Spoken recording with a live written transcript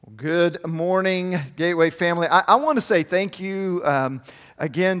Good morning, Gateway family. I want to say thank you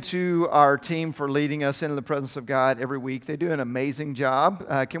again to our team for leading us into the presence of God every week. They do an amazing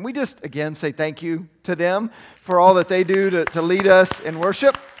job. Can we just again say thank you to them for all that they do to lead us in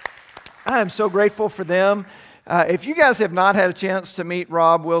worship? I am so grateful for them. If you guys have not had a chance to meet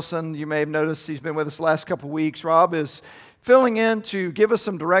Rob Wilson, you may have noticed he's been with us the last couple of weeks. Rob is filling in to give us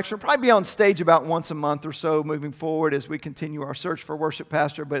some direction. We'll probably be on stage about once a month or so moving forward as we continue our search for worship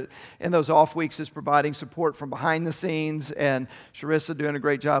pastor, but in those off weeks is providing support from behind the scenes, and Sharissa doing a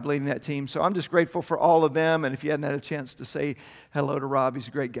great job leading that team. So I'm just grateful for all of them, and if you hadn't had a chance to say hello to Rob, he's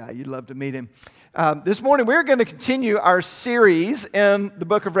a great guy. You'd love to meet him. This morning we're going to continue our series in the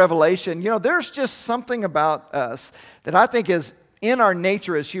book of Revelation. You know, there's just something about us that I think is in our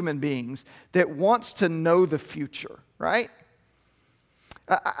nature as human beings that wants to know the future. Right?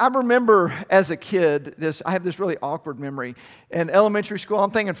 I remember as a kid, I have this really awkward memory. In elementary school,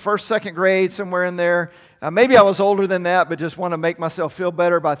 I'm thinking first, second grade, somewhere in there. Maybe I was older than that, but just want to make myself feel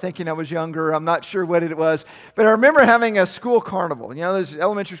better by thinking I was younger. I'm not sure what it was. But I remember having a school carnival. You know, there's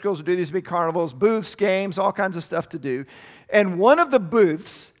elementary schools that do these big carnivals, booths, games, all kinds of stuff to do. And one of the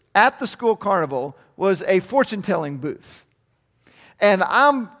booths at the school carnival was a fortune-telling booth. And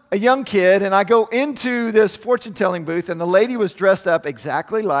I'm a young kid, and I go into this fortune-telling booth, and the lady was dressed up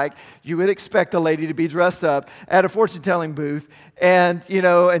exactly like you would expect a lady to be dressed up at a fortune-telling booth. And, you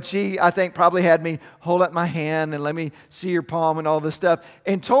know, and she, I think, probably had me hold up my hand and let me see your palm and all this stuff,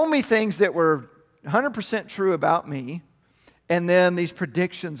 and told me things that were 100% true about me, and then these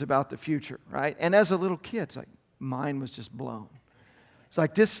predictions about the future, right? And as a little kid, it's like, mine was just blown. It's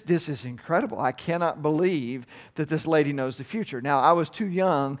like, this is incredible. I cannot believe that this lady knows the future. Now, I was too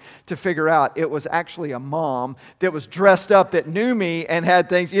young to figure out it was actually a mom that was dressed up that knew me and had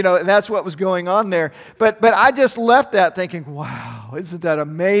things, you know, and that's what was going on there. But I just left that thinking, wow, isn't that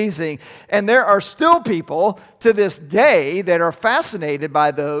amazing? And there are still people to this day that are fascinated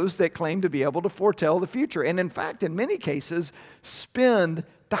by those that claim to be able to foretell the future. And in fact, in many cases, spend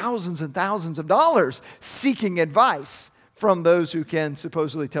thousands and thousands of dollars seeking advice from those who can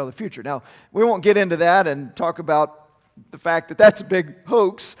supposedly tell the future. Now, we won't get into that and talk about the fact that that's a big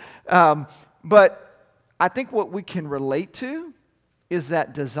hoax, but I think what we can relate to is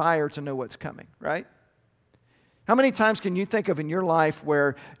that desire to know what's coming, right? How many times can you think of in your life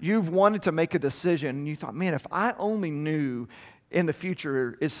where you've wanted to make a decision and you thought, man, if I only knew in the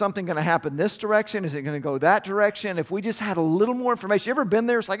future, is something going to happen this direction? Is it going to go that direction? If we just had a little more information. You ever been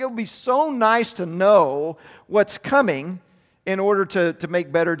there? It's like, it would be so nice to know what's coming in order to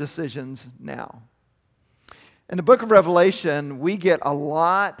make better decisions now. In the book of Revelation, we get a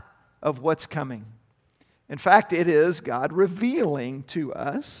lot of what's coming. In fact, it is God revealing to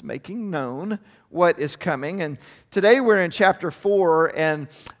us, making known what is coming. And today we're in chapter 4, and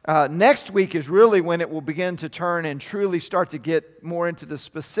next week is really when it will begin to turn and truly start to get more into the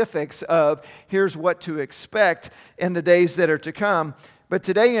specifics of here's what to expect in the days that are to come. But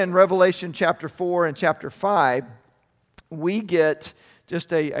today in Revelation chapter 4 and chapter 5, we get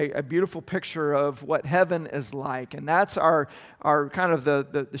just a beautiful picture of what heaven is like. And that's our kind of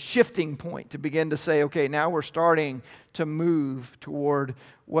the shifting point to begin to say, okay, now we're starting to move toward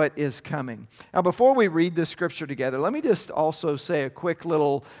what is coming. Now, before we read this scripture together, let me just also say a quick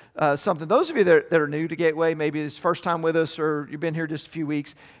little something. Those of you that are new to Gateway, maybe it's first time with us or you've been here just a few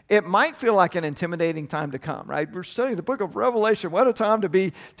weeks, it might feel like an intimidating time to come, right? We're studying the book of Revelation. What a time to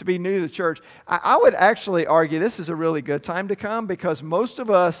be new to the church. I would actually argue this is a really good time to come because most of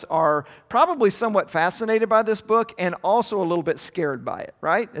us are probably somewhat fascinated by this book and also a little bit scared by it,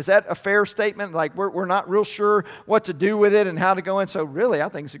 right? Is that a fair statement? Like we're not real sure what to do with it and how to go in. So really, I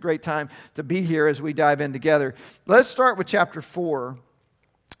think it's a great time to be here as we dive in together. Let's start with chapter 4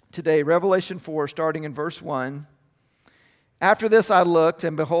 today, Revelation 4, starting in verse 1. After this I looked,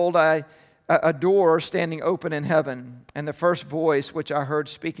 and behold, a door standing open in heaven. And the first voice which I heard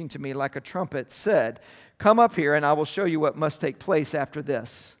speaking to me like a trumpet said, "Come up here, and I will show you what must take place after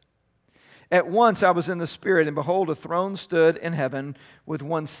this." At once I was in the Spirit, and behold, a throne stood in heaven with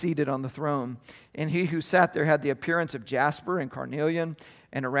one seated on the throne. And he who sat there had the appearance of jasper and carnelian,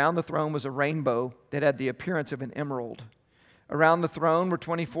 and around the throne was a rainbow that had the appearance of an emerald. Around the throne were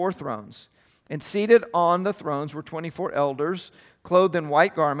 24 thrones, and seated on the thrones were 24 elders, clothed in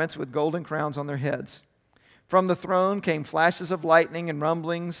white garments with golden crowns on their heads. From the throne came flashes of lightning and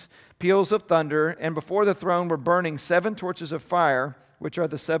rumblings, peals of thunder, and before the throne were burning 7 torches of fire, which are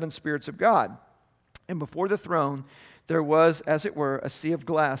the 7 spirits of God. And before the throne there was, as it were, a sea of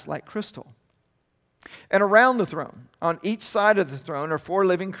glass like crystal. And around the throne, on each side of the throne, are 4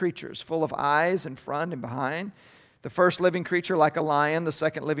 living creatures, full of eyes in front and behind. The first living creature like a lion, the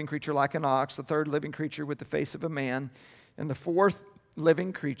second living creature like an ox, the third living creature with the face of a man, and the fourth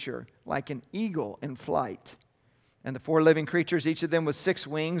living creature like an eagle in flight. And the four living creatures, each of them with 6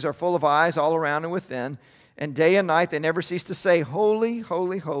 wings, are full of eyes all around and within. And day and night they never cease to say, Holy,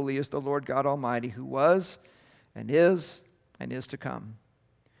 holy, holy is the Lord God Almighty, who was and is to come.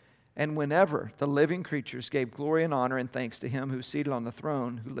 And whenever the living creatures gave glory and honor and thanks to him who's seated on the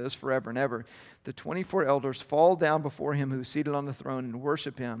throne, who lives forever and ever, the 24 elders fall down before him who's seated on the throne and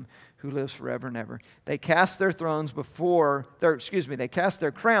worship him who lives forever and ever. They cast their crowns before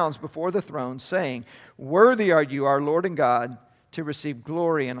the throne, saying, Worthy are you, our Lord and God, to receive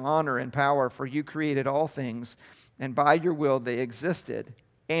glory and honor and power, for you created all things, and by your will they existed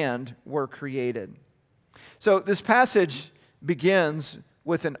and were created. So this passage begins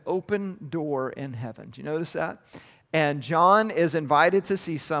with an open door in heaven. Do you notice that? And John is invited to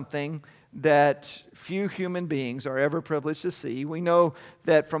see something that few human beings are ever privileged to see. We know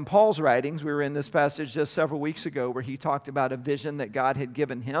that from Paul's writings, we were in this passage just several weeks ago where he talked about a vision that God had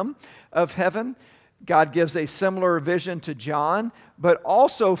given him of heaven. God gives a similar vision to John, but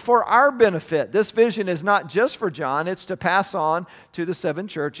also for our benefit. This vision is not just for John, it's to pass on to the 7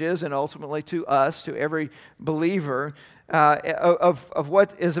 churches and ultimately to us, to every believer, of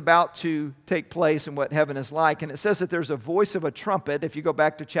what is about to take place and what heaven is like. And it says that there's a voice of a trumpet. If you go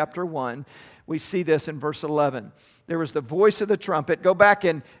back to chapter 1, we see this in verse 11. There was the voice of the trumpet. Go back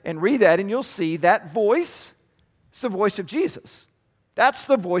and read that, and you'll see that voice is the voice of Jesus. That's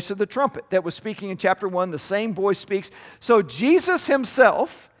the voice of the trumpet that was speaking in chapter 1. The same voice speaks. So Jesus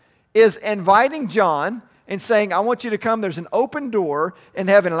himself is inviting John and saying, I want you to come. There's an open door in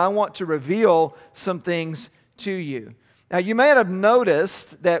heaven, and I want to reveal some things to you. Now, you may have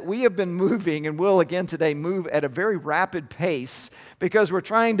noticed that we have been moving, and will again today move at a very rapid pace because we're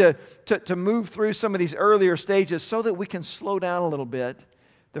trying to move through some of these earlier stages so that we can slow down a little bit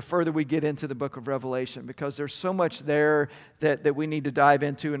the further we get into the book of Revelation, because there's so much there that we need to dive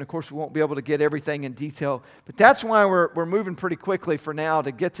into, and of course we won't be able to get everything in detail, but that's why we're moving pretty quickly for now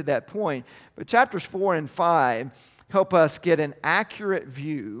to get to that point. But chapters 4 and 5 help us get an accurate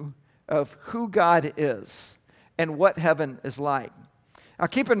view of who God is and what heaven is like. Now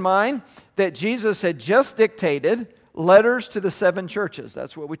keep in mind that Jesus had just dictated letters to the 7 churches.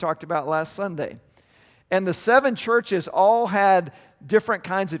 That's what we talked about last Sunday. And the 7 churches all had different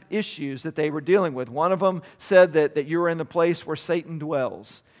kinds of issues that they were dealing with. One of them said that you were in the place where Satan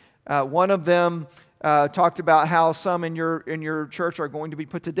dwells. One of them talked about how some in your church are going to be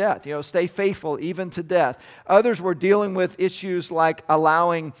put to death. Stay faithful even to death. Others were dealing with issues like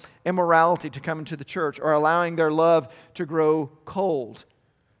allowing immorality to come into the church or allowing their love to grow cold.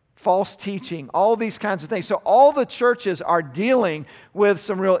 False teaching, all these kinds of things. So all the churches are dealing with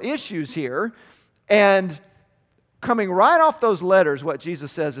some real issues here. And coming right off those letters, what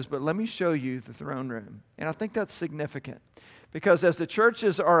Jesus says is, but let me show you the throne room. And I think that's significant because as the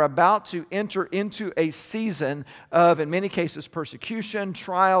churches are about to enter into a season of, in many cases, persecution,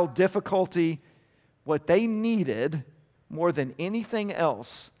 trial, difficulty, what they needed more than anything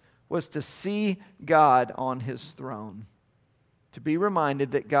else was to see God on his throne, to be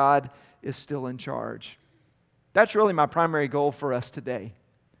reminded that God is still in charge. That's really my primary goal for us today.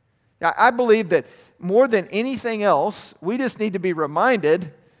 I believe that more than anything else, we just need to be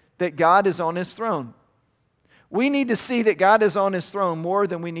reminded that God is on his throne. We need to see that God is on his throne more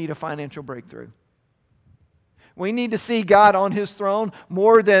than we need a financial breakthrough. We need to see God on his throne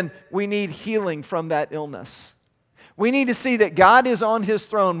more than we need healing from that illness. We need to see that God is on his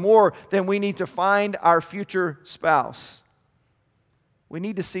throne more than we need to find our future spouse. We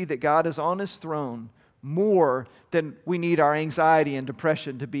need to see that God is on his throne more than we need our anxiety and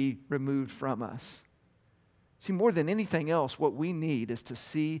depression to be removed from us. See, more than anything else, what we need is to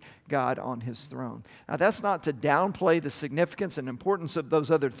see God on his throne. Now, that's not to downplay the significance and importance of those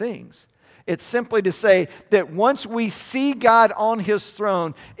other things. It's simply to say that once we see God on his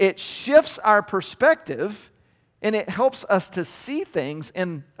throne, it shifts our perspective and it helps us to see things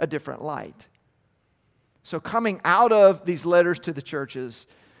in a different light. So coming out of these letters to the churches,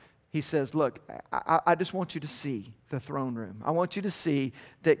 he says, look, I just want you to see the throne room. I want you to see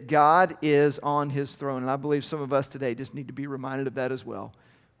that God is on his throne. And I believe some of us today just need to be reminded of that as well.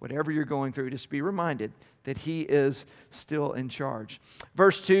 Whatever you're going through, just be reminded that he is still in charge.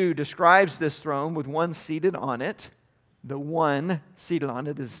 Verse 2 describes this throne with one seated on it. The one seated on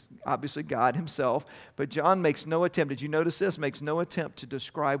it is obviously God himself. But John makes no attempt, did you notice this? Makes no attempt to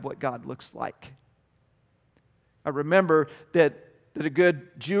describe what God looks like. I remember that a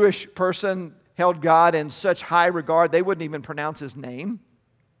good Jewish person held God in such high regard, they wouldn't even pronounce his name.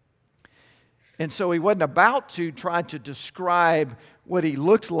 And so he wasn't about to try to describe what he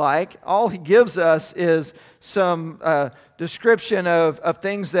looked like. All he gives us is some description of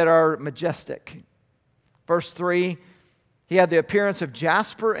things that are majestic. Verse 3, he had the appearance of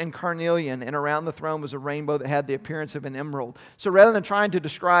jasper and carnelian, and around the throne was a rainbow that had the appearance of an emerald. So rather than trying to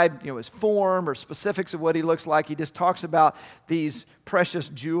describe his form or specifics of what he looks like, he just talks about these precious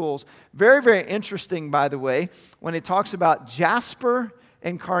jewels. Very, very interesting, by the way, when it talks about jasper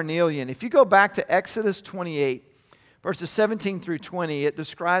and carnelian. If you go back to Exodus 28, verses 17 through 20, it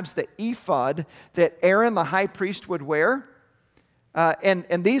describes the ephod that Aaron the high priest would wear.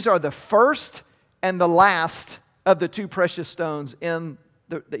 And these are the first and the last of the two precious stones in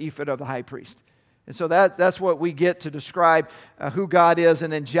the ephod of the high priest. And so that's what we get to describe who God is.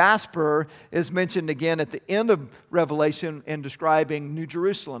 And then jasper is mentioned again at the end of Revelation in describing New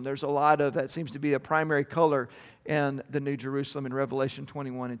Jerusalem. There's a lot of, that seems to be a primary color in the New Jerusalem in Revelation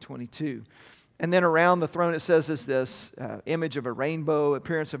 21 and 22. And then around the throne it says is this image of a rainbow,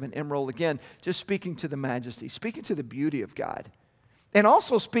 appearance of an emerald. Again, just speaking to the majesty, speaking to the beauty of God. And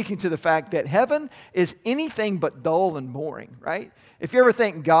also speaking to the fact that heaven is anything but dull and boring, right? If you ever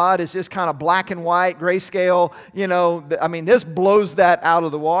think God is just kind of black and white, grayscale, this blows that out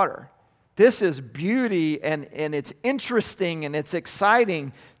of the water. This is beauty, and it's interesting, and it's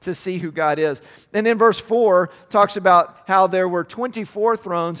exciting to see who God is. And then verse 4 talks about how there were 24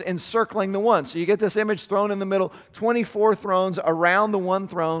 thrones encircling the one. So you get this image thrown in the middle, 24 thrones around the one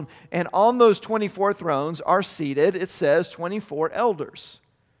throne, and on those 24 thrones are seated, it says, 24 elders.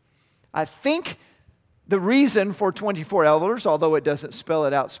 I think the reason for 24 elders, although it doesn't spell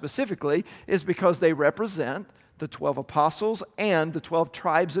it out specifically, is because they represent the 12 apostles and the 12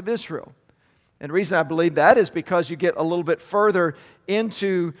 tribes of Israel. And the reason I believe that is because you get a little bit further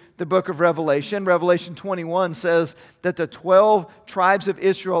into the book of Revelation. Revelation 21 says that the 12 tribes of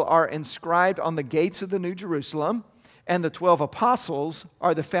Israel are inscribed on the gates of the New Jerusalem, and the 12 apostles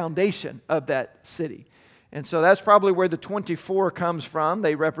are the foundation of that city. And so that's probably where the 24 comes from.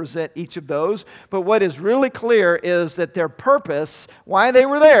 They represent each of those. But what is really clear is that their purpose, why they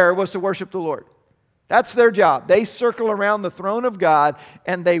were there, was to worship the Lord. That's their job. They circle around the throne of God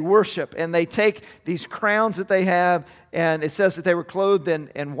and they worship. And they take these crowns that they have, and it says that they were clothed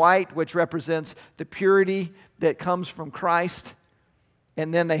in white, which represents the purity that comes from Christ.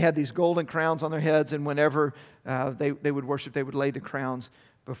 And then they had these golden crowns on their heads, and whenever they would worship, they would lay the crowns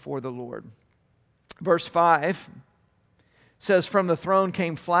before the Lord. Verse 5 says, "From the throne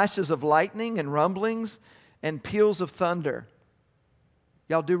came flashes of lightning and rumblings and peals of thunder."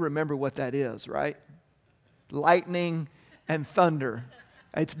 Y'all do remember what that is, right? Lightning and thunder.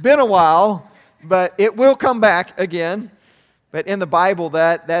 It's been a while, but it will come back again. But in the Bible,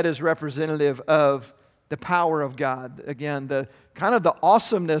 that is representative of the power of God. Again, the kind of the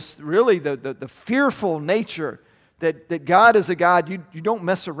awesomeness, really the fearful nature that God is a God. You don't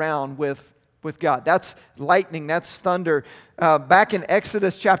mess around with God. That's lightning, that's thunder. Back in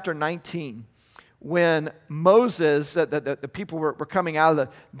Exodus chapter 19, when Moses, the people were coming out of the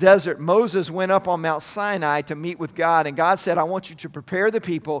desert, Moses went up on Mount Sinai to meet with God, and God said, "I want you to prepare the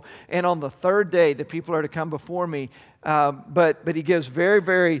people, and on the third day the people are to come before me." But he gives very,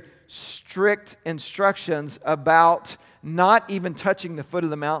 very strict instructions about not even touching the foot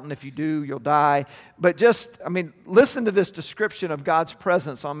of the mountain. If you do, you'll die. But listen to this description of God's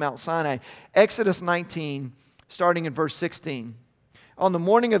presence on Mount Sinai. Exodus 19, starting in verse 16. "On the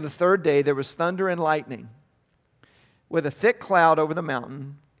morning of the third day, there was thunder and lightning, with a thick cloud over the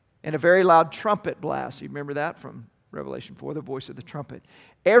mountain, and a very loud trumpet blast." You remember that from Revelation 4, the voice of the trumpet.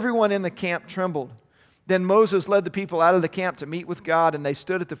 "Everyone in the camp trembled. Then Moses led the people out of the camp to meet with God, and they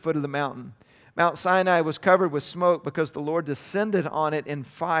stood at the foot of the mountain. Mount Sinai was covered with smoke because the Lord descended on it in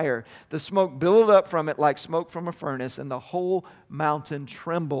fire. The smoke billowed up from it like smoke from a furnace, and the whole mountain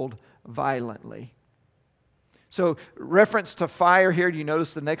trembled violently." So, reference to fire here, you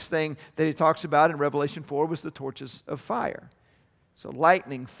notice the next thing that he talks about in Revelation 4 was the torches of fire. So,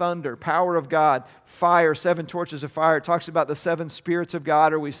 lightning, thunder, power of God, fire, 7 torches of fire. It talks about the 7 spirits of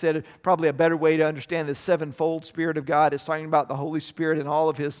God, or we said probably a better way to understand the 7-fold Spirit of God is talking about the Holy Spirit in all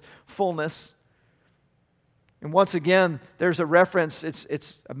of His fullness. And once again, there's a reference.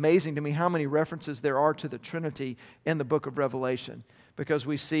 It's amazing to me how many references there are to the Trinity in the book of Revelation. Because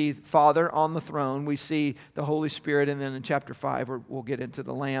we see Father on the throne, we see the Holy Spirit, and then in chapter 5, we'll get into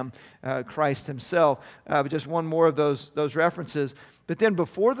the Lamb, Christ Himself. But just one more of those references. But then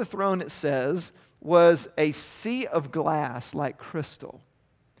before the throne, it says, was a sea of glass like crystal.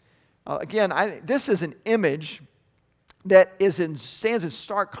 Again, this is an image that stands in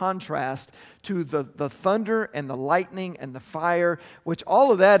stark contrast to the thunder and the lightning and the fire, which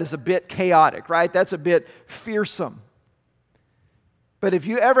all of that is a bit chaotic, right? That's a bit fearsome. But if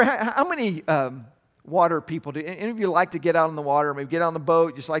you ever, how many water people do any of you like to get out on the water, maybe get on the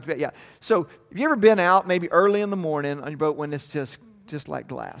boat, just like to be, yeah. So have you ever been out maybe early in the morning on your boat when it's just like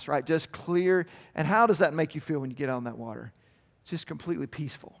glass, right? Just clear. And how does that make you feel when you get out on that water? It's just completely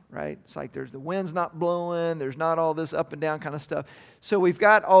peaceful, right? It's like the wind's not blowing, there's not all this up and down kind of stuff. So we've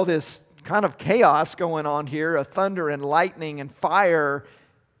got all this kind of chaos going on here, of thunder and lightning and fire,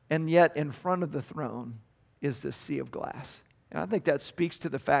 and yet in front of the throne is this sea of glass. And I think that speaks to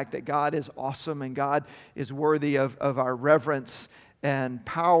the fact that God is awesome and God is worthy of our reverence and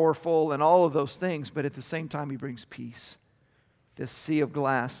powerful and all of those things, but at the same time, He brings peace. This sea of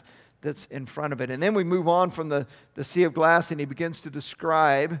glass that's in front of it. And then we move on from the sea of glass, and He begins to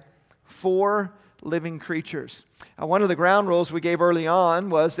describe 4 living creatures. Now, one of the ground rules we gave early on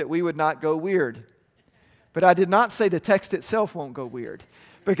was that we would not go weird. But I did not say the text itself won't go weird,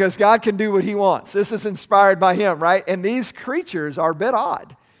 because God can do what He wants. This is inspired by Him, right? And these creatures are a bit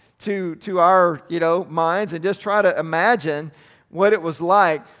odd to our minds, and just try to imagine what it was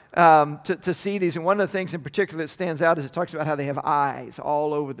like to see these. And one of the things in particular that stands out is it talks about how they have eyes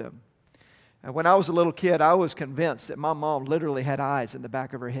all over them. When I was a little kid, I was convinced that my mom literally had eyes in the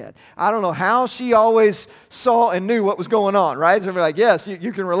back of her head. I don't know how she always saw and knew what was going on, right? So we're like, yes,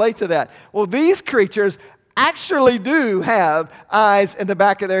 you can relate to that. Well, these creatures actually do have eyes in the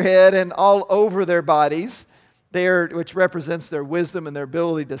back of their head and all over their bodies, which represents their wisdom and their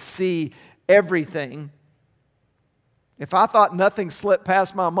ability to see everything. If I thought nothing slipped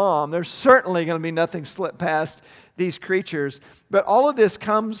past my mom, there's certainly going to be nothing slip past these creatures. But all of this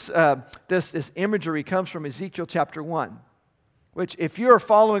comes, this imagery comes from Ezekiel chapter 1, which if you're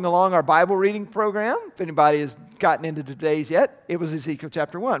following along our Bible reading program, if anybody has gotten into today's yet, it was Ezekiel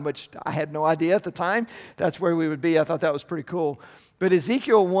chapter 1, which I had no idea at the time. That's where we would be. I thought that was pretty cool. But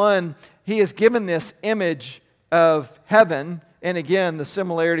Ezekiel 1, he is given this image of heaven, and again, the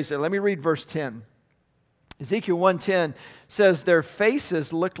similarities there. Let me read verse 10. Ezekiel 1:10 says, their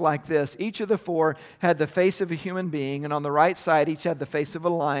faces looked like this. Each of the 4 had the face of a human being, and on the right side each had the face of a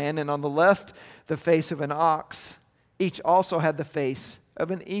lion, and on the left the face of an ox. Each also had the face of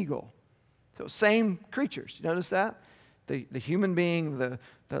an eagle. So same creatures. You notice that? The human being, the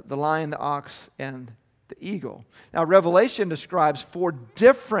lion, the ox, and the eagle. Now, Revelation describes 4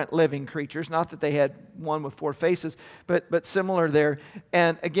 different living creatures, not that they had one with 4 faces, but similar there.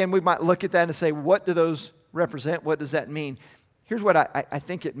 And again, we might look at that and say, what do those represent? What does that mean? Here's what I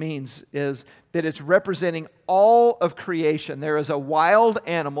think it means, is that it's representing all of creation. There is a wild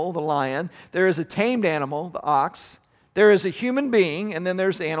animal, the lion. There is a tamed animal, the ox. There is a human being, and then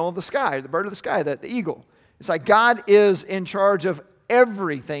there's the animal of the sky, the bird of the sky, the eagle. It's like God is in charge of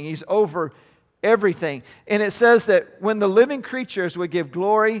everything. He's over everything. And it says that when the living creatures would give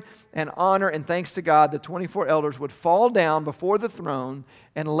glory and honor and thanks to God, the 24 elders would fall down before the throne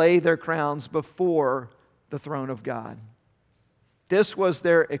and lay their crowns before the throne of God. This was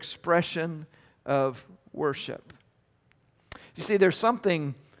their expression of worship. You see, there's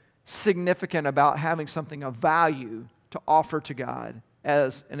something significant about having something of value to offer to God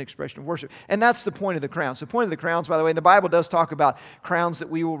as an expression of worship. And that's the point of the crowns. The point of the crowns, by the way, and the Bible does talk about crowns that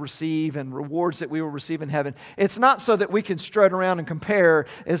we will receive and rewards that we will receive in heaven. It's not so that we can strut around and compare,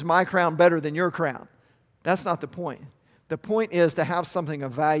 is my crown better than your crown? That's not the point. The point is to have something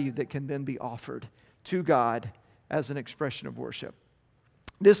of value that can then be offered to God as an expression of worship.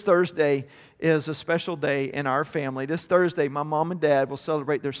 This Thursday is a special day in our family. This Thursday, my mom and dad will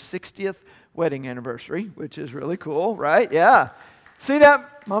celebrate their 60th wedding anniversary, which is really cool, right? Yeah. See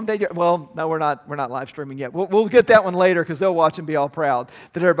that, Mom, Dad? Well, no, we're not live streaming yet. We'll get that one later because they'll watch and be all proud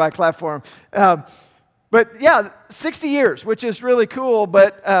that everybody clapped for them. But yeah, 60 years, which is really cool.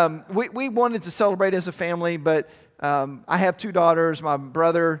 But we wanted to celebrate as a family. But I have 2 daughters. My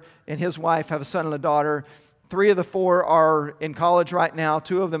brother and his wife have a son and a daughter. 3 of the 4 are in college right now,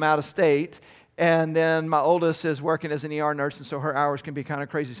 2 of them out of state. And then my oldest is working as an ER nurse, and so her hours can be kind of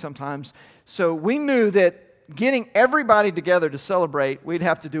crazy sometimes. So we knew that getting everybody together to celebrate, we'd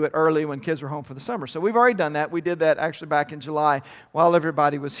have to do it early when kids were home for the summer. So we've already done that. We did that actually back in July while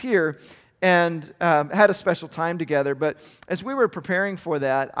everybody was here, and had a special time together. But as we were preparing for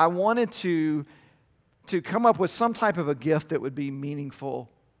that, I wanted to come up with some type of a gift that would be meaningful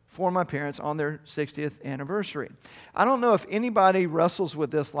for my parents on their 60th anniversary. I don't know if anybody wrestles with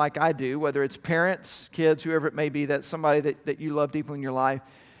this like I do, whether it's parents, kids, whoever it may be, that's somebody that you love deeply in your life,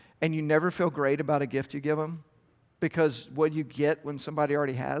 and you never feel great about a gift you give them because what you get when somebody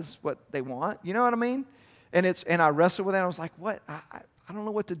already has what they want, you know what I mean? And I wrestled with that. I was like, what? I don't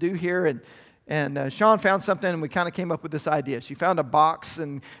know what to do here. And Sean found something, and we kind of came up with this idea. She found a box,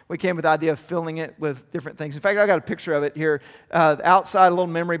 and we came with the idea of filling it with different things. In fact, I got a picture of it here. Outside, a little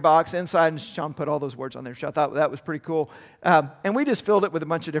memory box. Inside, and Sean put all those words on there. So I thought that was pretty cool. And we just filled it with a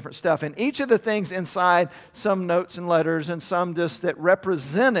bunch of different stuff. And each of the things inside, some notes and letters, and some just that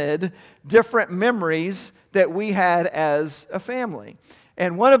represented different memories that we had as a family.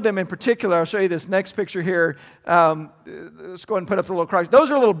 And one of them in particular, I'll show you this next picture here. Let's go ahead and put up the little Crocs.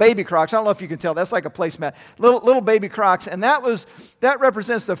 Those are little baby Crocs. I don't know if you can tell. That's like a placemat. Little baby Crocs. And that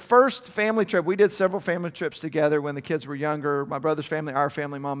represents the first family trip. We did several family trips together when the kids were younger. My brother's family, our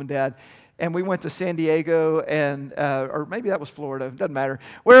family, mom and dad. And we went to San Diego and, or maybe that was Florida. Doesn't matter.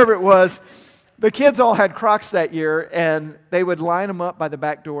 Wherever it was. The kids all had Crocs that year, and they would line them up by the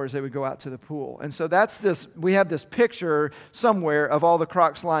back door as they would go out to the pool. And so we have this picture somewhere of all the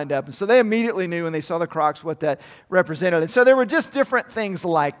Crocs lined up. And so they immediately knew when they saw the Crocs what that represented. And so there were just different things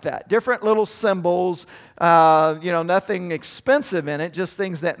like that, different little symbols, nothing expensive in it, just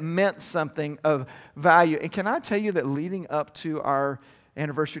things that meant something of value. And can I tell you that leading up to our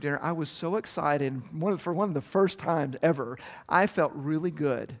anniversary dinner, I was so excited. For one of the first times ever, I felt really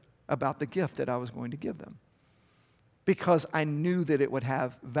good about the gift that I was going to give them, because I knew that it would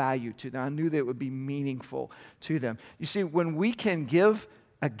have value to them. I knew that it would be meaningful to them. You see, when we can give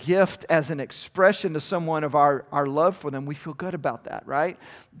a gift as an expression to someone of our love for them, we feel good about that, right?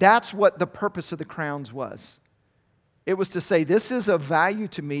 That's what the purpose of the crowns was. It was to say, this is of value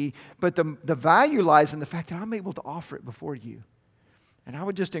to me, but the value lies in the fact that I'm able to offer it before you. And I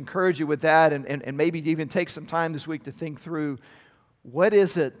would just encourage you with that, and maybe even take some time this week to think through, what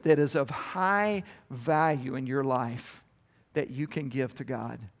is it that is of high value in your life that you can give to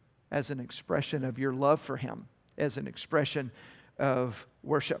God as an expression of your love for Him, as an expression of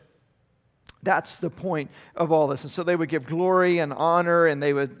worship? That's the point of all this. And so they would give glory and honor, and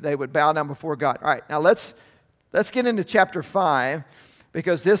they would bow down before God. All right, now let's get into chapter 5,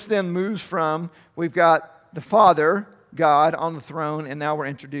 because this then moves from, we've got the Father, God, on the throne, and now we're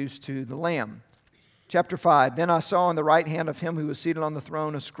introduced to the Lamb. Chapter 5, then I saw in the right hand of him who was seated on the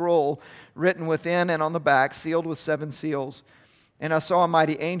throne a scroll written within and on the back, sealed with 7 seals. And I saw a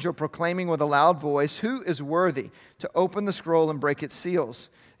mighty angel proclaiming with a loud voice, "Who is worthy to open the scroll and break its seals?"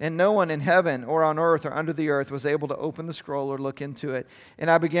 And no one in heaven or on earth or under the earth was able to open the scroll or look into it.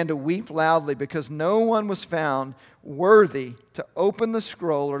 And I began to weep loudly because no one was found worthy to open the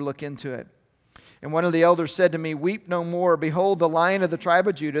scroll or look into it. And one of the elders said to me, "Weep no more. Behold, the Lion of the tribe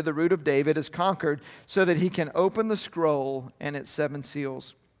of Judah, the Root of David, is conquered so that he can open the scroll and its 7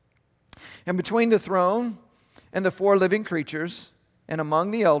 seals." And between the throne and the 4 living creatures and among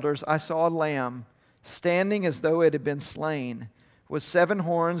the elders, I saw a lamb standing as though it had been slain, with 7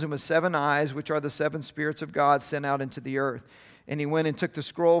 horns and with 7 eyes, which are the 7 spirits of God sent out into the earth. And he went and took the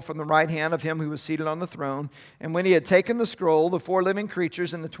scroll from the right hand of him who was seated on the throne. And when he had taken the scroll, the 4 living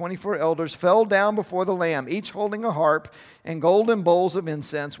creatures and the 24 elders fell down before the Lamb, each holding a harp and golden bowls of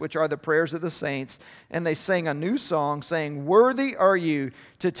incense, which are the prayers of the saints. And they sang a new song, saying, "Worthy are you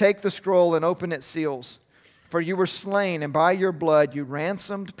to take the scroll and open its seals. For you were slain, and by your blood you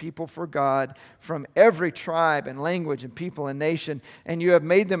ransomed people for God from every tribe and language and people and nation. And you have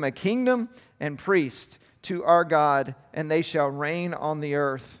made them a kingdom and priests to our God, and they shall reign on the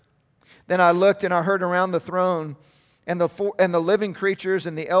earth." Then I looked, and I heard around the throne and the living creatures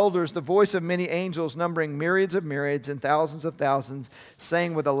and the elders the voice of many angels, numbering myriads of myriads and thousands of thousands,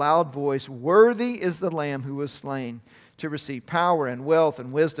 saying with a loud voice, "Worthy is the Lamb who was slain to receive power and wealth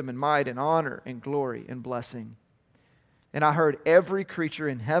and wisdom and might and honor and glory and blessing." And I heard every creature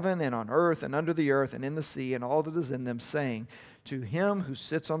in heaven and on earth and under the earth and in the sea and all that is in them saying, "To him who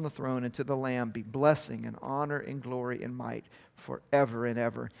sits on the throne and to the Lamb be blessing and honor and glory and might forever and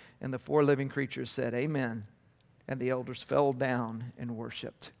ever." And the 4 living creatures said, "Amen." And the elders fell down and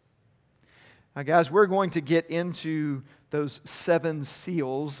worshiped. Now, guys, we're going to get into those 7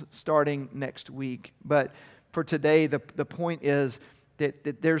 seals starting next week. But for today, the point is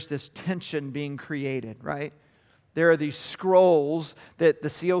that there's this tension being created, right? There are these scrolls that the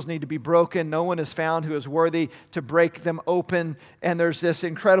seals need to be broken. No one is found who is worthy to break them open. And there's this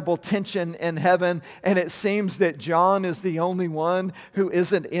incredible tension in heaven. And it seems that John is the only one who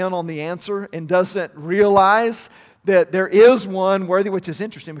isn't in on the answer and doesn't realize that there is one worthy, which is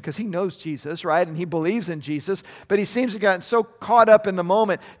interesting because he knows Jesus, right? And he believes in Jesus. But he seems to have gotten so caught up in the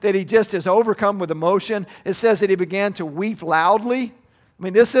moment that he just is overcome with emotion. It says that he began to weep loudly. I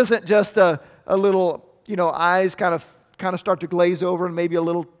mean, this isn't just a little, eyes kind of start to glaze over and maybe a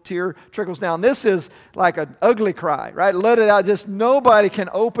little tear trickles down. This is like an ugly cry, right? Let it out. Just nobody can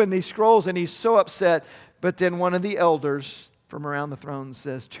open these scrolls, and he's so upset But then one of the elders from around the throne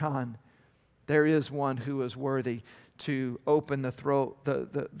says, John, there is one who is worthy to open the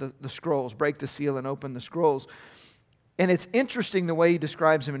scrolls, break the seal and open the scrolls. And it's interesting the way he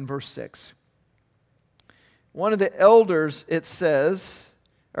describes him in verse 6. One of the elders, it says,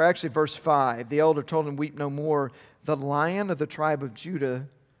 or actually verse 5, the elder told him, weep no more. The Lion of the tribe of Judah,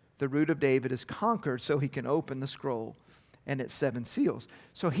 the root of David, is conquered so he can open the scroll and its 7 seals.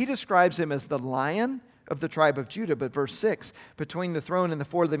 So he describes him as the Lion of the tribe of Judah. But verse 6, between the throne and the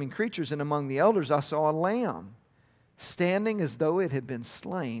 4 living creatures and among the elders, I saw a lamb standing as though it had been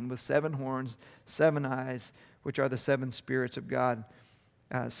slain, with 7 horns, 7 eyes, which are the 7 spirits of God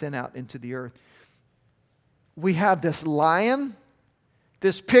sent out into the earth. We have this lion,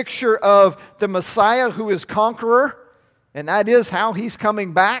 this picture of the Messiah who is conqueror, and that is how he's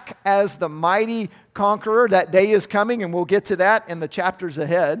coming back as the mighty conqueror. That day is coming, and we'll get to that in the chapters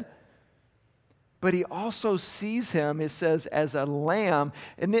ahead. But he also sees him, it says, as a lamb.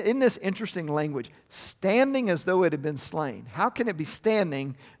 And in this interesting language, standing as though it had been slain. How can it be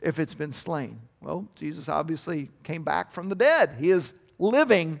standing if it's been slain? Well, Jesus obviously came back from the dead. He is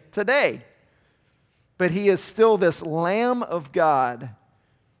living today. But he is still this Lamb of God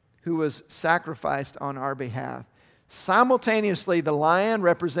who was sacrificed on our behalf. Simultaneously, the lion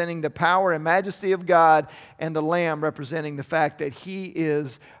representing the power and majesty of God, and the lamb representing the fact that he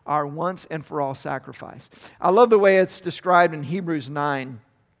is our once and for all sacrifice. I love the way it's described in Hebrews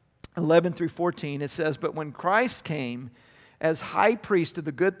 9:11 through 14. It says, but when Christ came as high priest of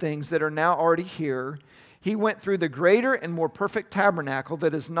the good things that are now already here, he went through the greater and more perfect tabernacle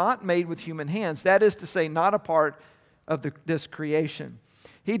that is not made with human hands, that is to say, not a part of this creation.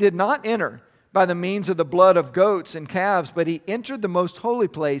 He did not enter by the means of the blood of goats and calves, but he entered the most holy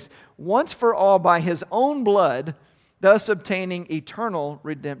place once for all by his own blood, thus obtaining eternal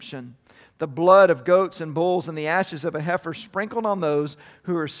redemption. The blood of goats and bulls and the ashes of a heifer sprinkled on those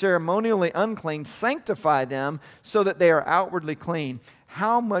who are ceremonially unclean sanctify them so that they are outwardly clean.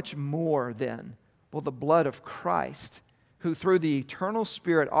 How much more then will the blood of Christ, who through the eternal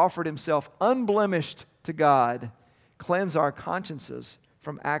Spirit offered himself unblemished to God, cleanse our consciences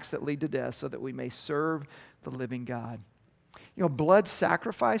from acts that lead to death, so that we may serve the living God. You know, blood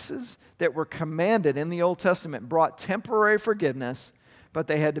sacrifices that were commanded in the Old Testament brought temporary forgiveness, but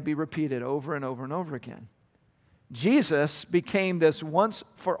they had to be repeated over and over and over again. Jesus became this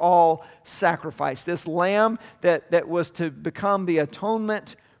once-for-all sacrifice, this lamb that was to become the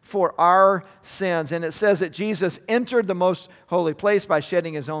atonement for our sins. And it says that Jesus entered the most holy place by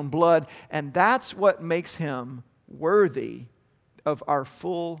shedding his own blood, and that's what makes him worthy of our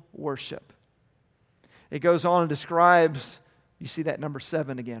full worship. It goes on and describes, you see that number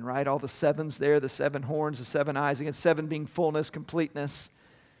 7 again, right? All the 7s there, the 7 horns, the 7 eyes, again, 7 being fullness, completeness.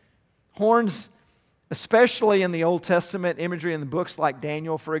 Horns, especially in the Old Testament, imagery in the books like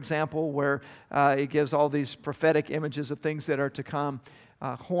Daniel, for example, where it gives all these prophetic images of things that are to come.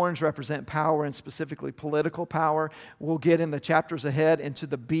 Horns represent power, and specifically political power. We'll get in the chapters ahead into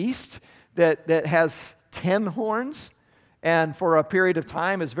the beast that has 10 horns. And for a period of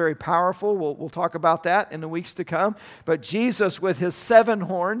time is very powerful. We'll talk about that in the weeks to come. But Jesus with his 7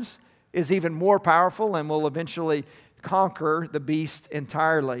 horns is even more powerful and will eventually conquer the beast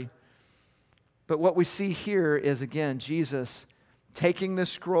entirely. But what we see here is, again, Jesus taking the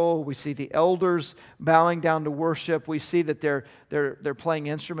scroll. We see the elders bowing down to worship. We see that they're playing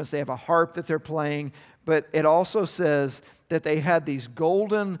instruments. They have a harp that they're playing. But it also says that they had these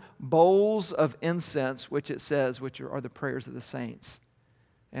golden bowls of incense, which it says, which are the prayers of the saints.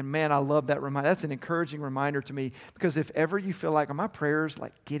 And man, I love that reminder. That's an encouraging reminder to me, because if ever you feel like, are my prayers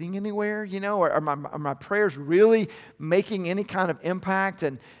like getting anywhere, you know, or are my prayers really making any kind of impact?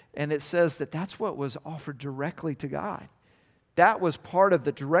 And it says that that's what was offered directly to God. That was part of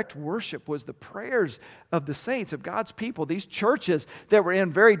the direct worship, was the prayers of the saints, of God's people, these churches that were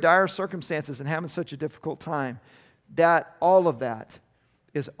in very dire circumstances and having such a difficult time. That all of that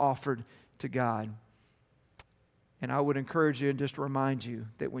is offered to God. And I would encourage you and just remind you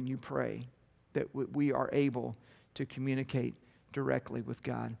that when you pray, that we are able to communicate directly with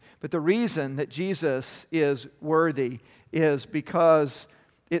God. But the reason that Jesus is worthy is because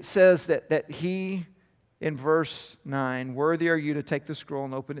it says that he, in verse 9, worthy are you to take the scroll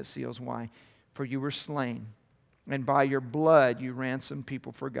and open its seals. Why? For you were slain, and by your blood you ransomed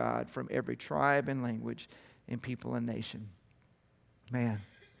people for God from every tribe and language and people and nation. Man,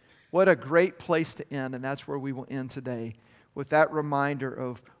 what a great place to end, and that's where we will end today, with that reminder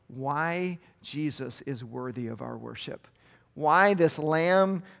of why Jesus is worthy of our worship. Why this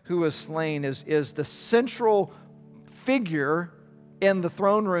Lamb who was slain is the central figure in the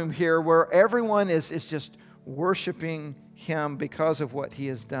throne room here where everyone is just worshiping him because of what he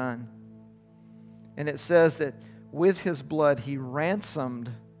has done. And it says that with his blood, he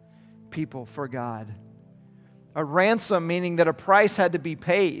ransomed people for God. A ransom meaning that a price had to be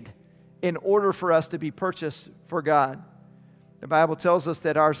paid in order for us to be purchased for God. The Bible tells us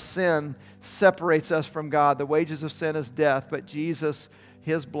that our sin separates us from God. The wages of sin is death, but Jesus,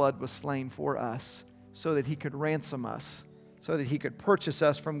 his blood was slain for us so that he could ransom us, so that he could purchase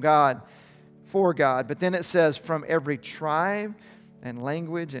us from God, for God. But then it says, from every tribe and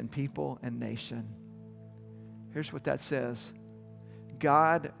language and people and nation. Here's what that says.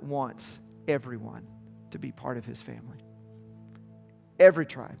 God wants everyone to be part of his family. Every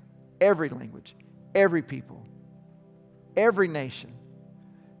tribe, every language, every people, every nation.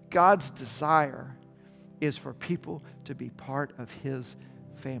 God's desire is for people to be part of his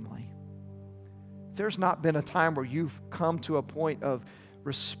family. There's not been a time where you've come to a point of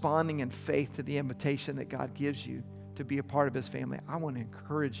responding in faith to the invitation that God gives you to be a part of his family. I want to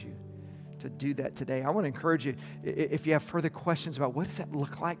encourage you to do that today. I want to encourage you, if you have further questions about what does that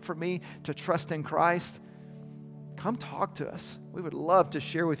look like for me to trust in Christ, come talk to us. We would love to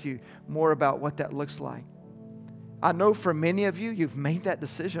share with you more about what that looks like. I know for many of you, you've made that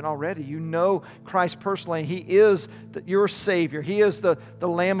decision already. You know Christ personally. He is your Savior. He is the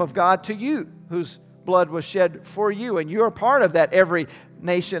Lamb of God to you, whose blood was shed for you. And you're a part of that, every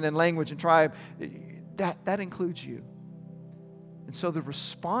nation and language and tribe. That includes you. And so the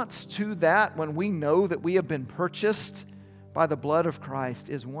response to that, when we know that we have been purchased by the blood of Christ,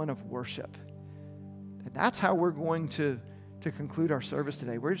 is one of worship. And that's how we're going to conclude our service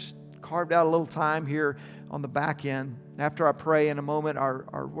today. We're just carved out a little time here on the back end. After I pray in a moment,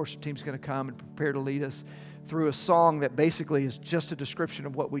 our worship team's going to come and prepare to lead us through a song that basically is just a description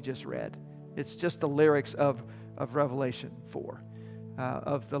of what we just read. It's just the lyrics of Revelation 4,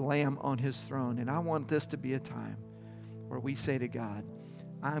 of the Lamb on his throne. And I want this to be a time where we say to God,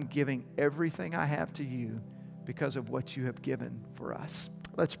 I'm giving everything I have to you because of what you have given for us.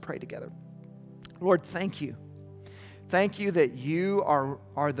 Let's pray together. Lord, thank you. Thank you that you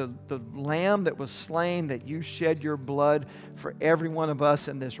are the lamb that was slain, that you shed your blood for every one of us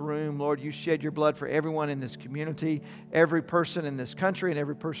in this room. Lord, you shed your blood for everyone in this community, every person in this country, and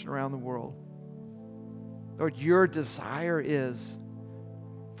every person around the world. Lord, your desire is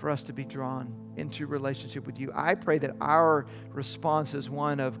for us to be drawn into relationship with you. I pray that our response is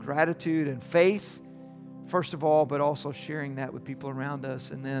one of gratitude and faith, first of all, but also sharing that with people around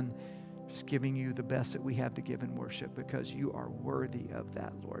us, and then just giving you the best that we have to give in worship, because you are worthy of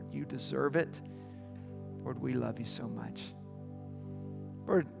that, Lord. You deserve it. Lord, we love you so much.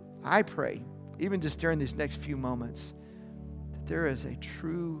 Lord, I pray, even just during these next few moments, that there is a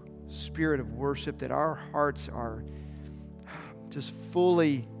true spirit of worship, that our hearts are just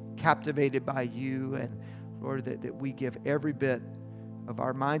fully captivated by you, and Lord, that we give every bit of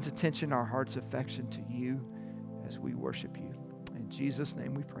our mind's attention, our heart's affection to you as we worship you. In Jesus'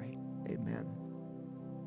 name we pray. Amen.